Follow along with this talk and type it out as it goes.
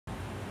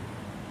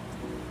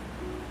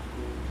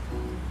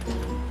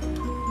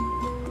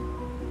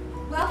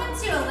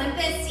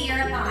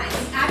Pines.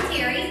 I'm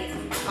Terry.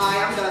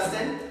 Hi, I'm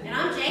Dustin. And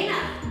I'm Jana.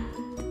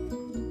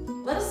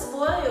 Let us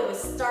spoil you with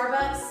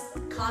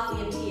Starbucks,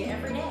 coffee, and tea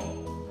every day.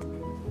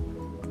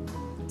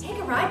 Take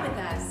a ride with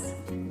us.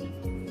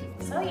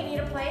 So you need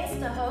a place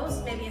to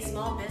host maybe a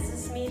small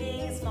business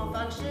meeting, a small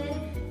function.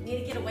 You need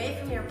to get away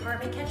from your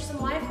apartment, catch some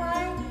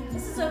Wi-Fi.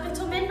 This is open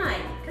till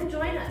midnight. Come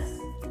join us.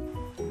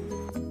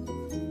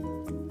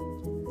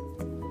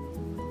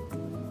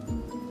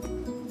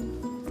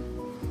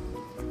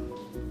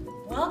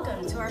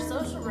 Welcome to our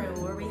social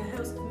room where we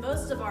host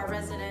most of our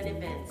resident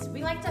events.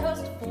 We like to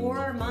host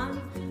 4 a month,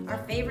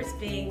 our favorites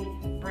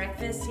being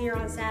breakfast here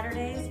on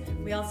Saturdays.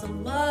 We also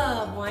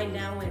love Wine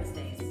Down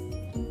Wednesdays.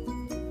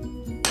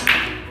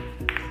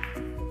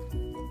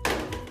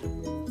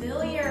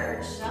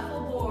 Billiard,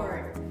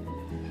 shuffleboard.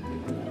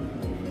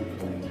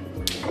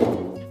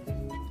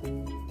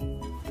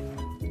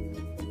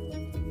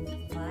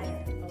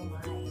 Fire, oh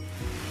my.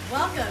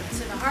 Welcome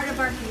to the heart of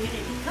our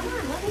community. Come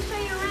on, let me show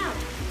you around.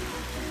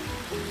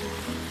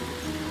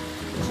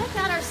 Check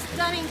out our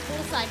stunning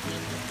poolside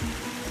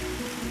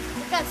features.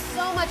 We've got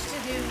so much to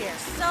do here,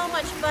 so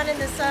much fun in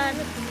the sun.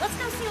 Let's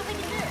go see what we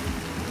can do.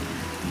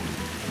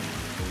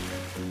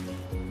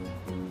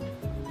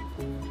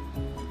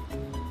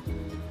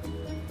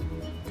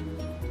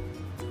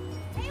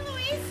 Hey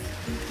Louise!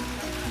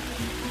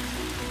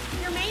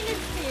 Your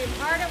maintenance team,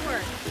 hard at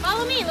work.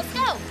 Follow me, let's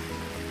go.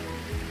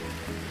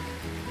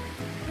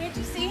 Can't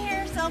you see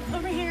yourself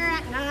over here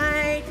at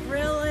night,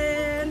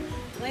 grilling,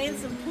 playing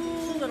some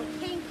pool, little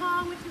ping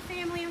pong with your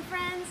family and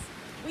friends?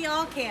 We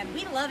all can.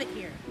 We love it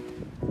here.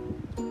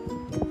 Come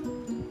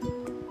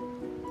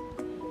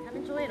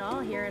enjoy it all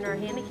here in our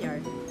hammock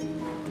yard.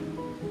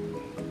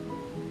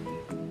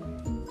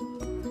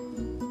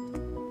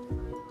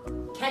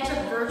 Catch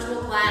a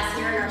virtual class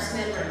here in our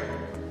spin room.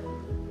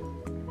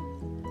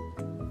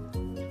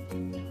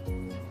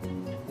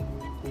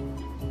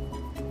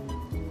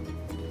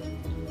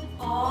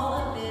 All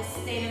of this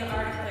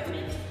state-of-the-art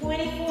equipment.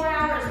 24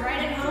 hours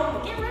right at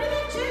home. Get rid of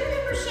that gym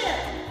membership.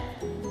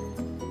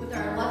 With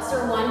our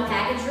Luxor One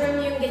package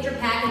room, you can get your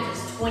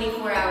packages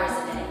 24 hours a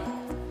day.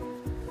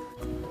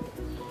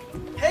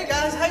 Hey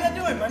guys, how y'all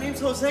doing? My name's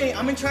Jose.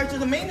 I'm in charge of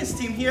the maintenance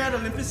team here at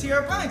Olympus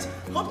Pines.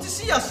 Hope to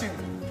see y'all soon.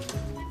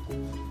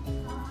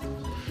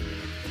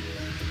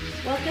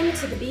 Welcome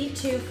to the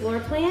B2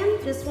 floor plan.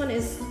 This one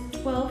is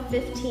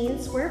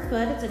 1215 square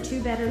foot. It's a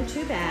 2-bedroom,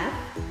 2-bath.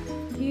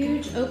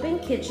 Huge open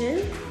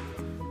kitchen.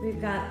 We've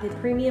got the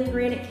premium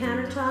granite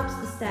countertops,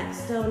 the stacked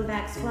stone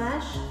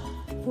backsplash,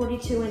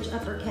 42-inch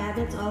upper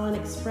cabinets, all in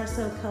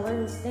espresso color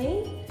and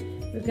stain.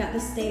 We've got the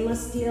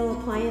stainless steel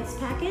appliance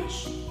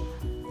package.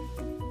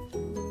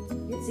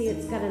 You can see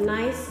it's got a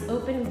nice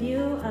open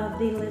view of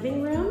the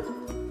living room.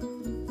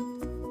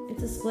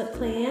 It's a split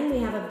plan. We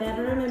have a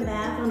bedroom and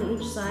bath on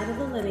each side of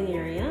the living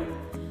area.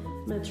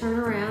 I'm going to turn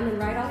around, and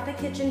right off the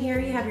kitchen here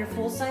you have your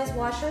full-size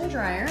washer and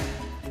dryer.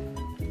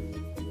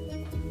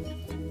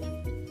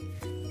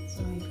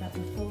 So you've got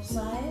the full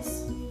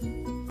size, a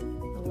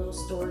little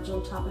storage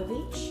on top of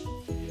each.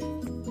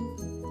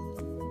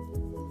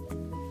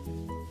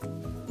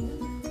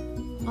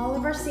 All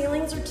of our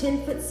ceilings are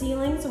 10-foot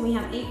ceilings, and we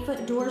have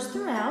 8-foot doors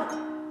throughout.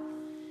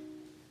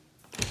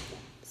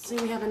 So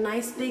we have a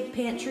nice big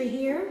pantry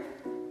here,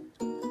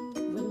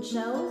 wooden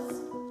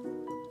shelves.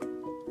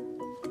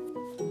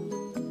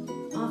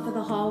 Off of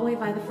the hallway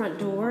by the front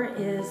door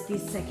is the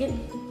second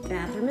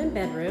bathroom and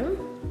bedroom.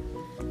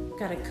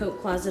 Got a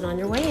coat closet on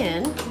your way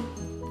in.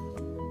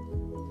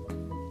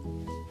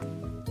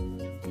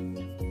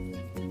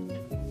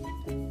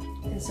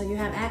 And so you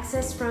have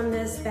access from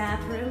this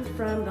bathroom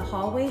from the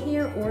hallway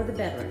here or the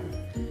bedroom.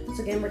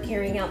 So again, we're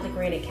carrying out the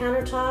granite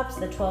countertops,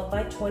 the 12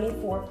 by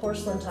 24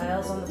 porcelain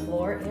tiles on the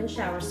floor and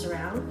shower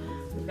surround.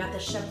 We've got the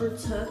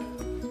shepherd's hook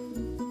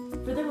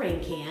for the rain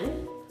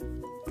can.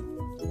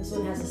 This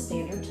one has a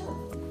standard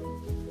tub.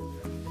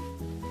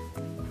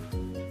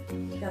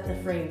 Got the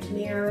framed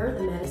mirror,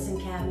 the medicine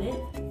cabinet,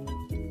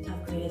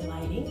 upgraded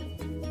lighting.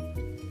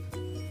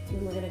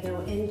 Then we're gonna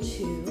go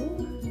into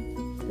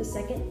the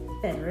second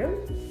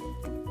bedroom.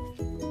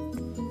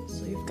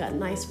 So you've got a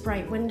nice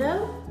bright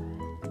window,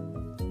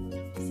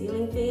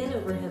 ceiling fan,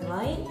 overhead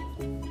light,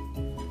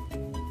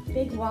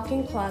 big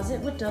walk-in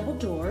closet with double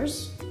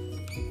doors,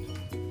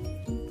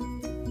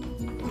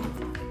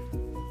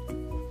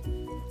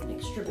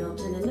 extra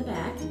built-in in the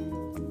back.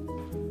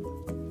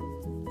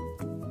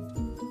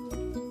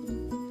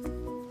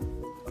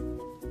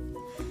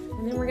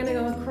 And then we're going to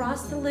go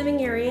across the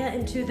living area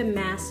into the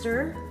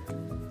master.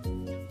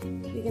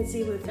 You can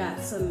see we've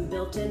got some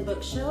built-in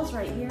bookshelves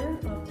right here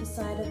off the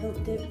side of the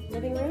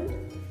living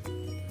room.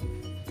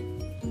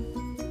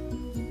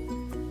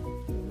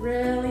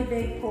 Really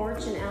big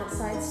porch and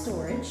outside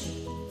storage.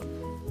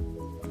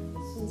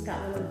 This one's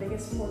got one of the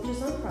biggest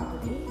porches on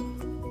property.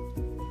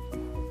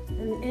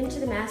 And into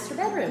the master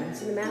bedroom.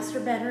 So the master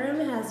bedroom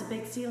has a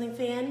big ceiling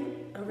fan,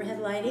 overhead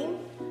lighting,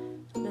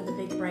 another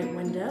big bright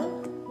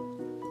window.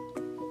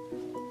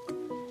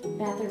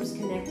 Bathroom's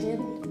connected,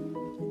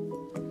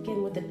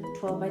 again with the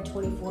 12 by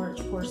 24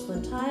 inch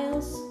porcelain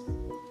tiles,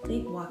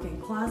 big walk-in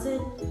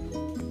closet.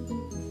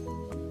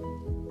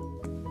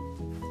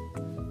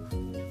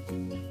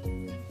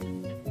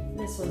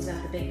 This one's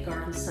got the big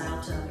garden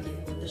style tub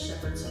again with the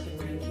shepherd's hook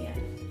and rain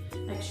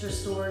can. Extra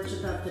storage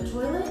above the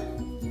toilet.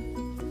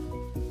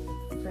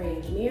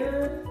 Framed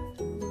mirror,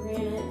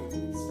 granite,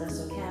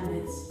 espresso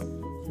cabinets,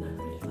 and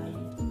upgraded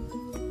lighting.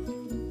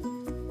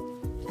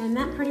 And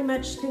that pretty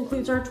much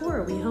concludes our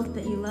tour. We hope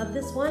that you love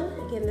this one.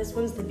 Again, this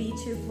one's the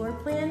B2 floor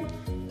plan,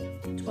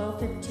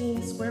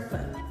 1215 square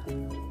foot.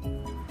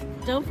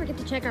 Don't forget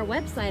to check our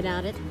website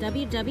out at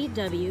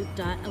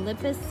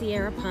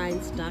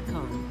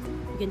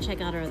www.olympussierrapines.com. You can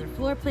check out our other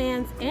floor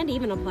plans and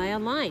even apply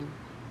online.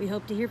 We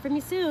hope to hear from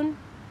you soon.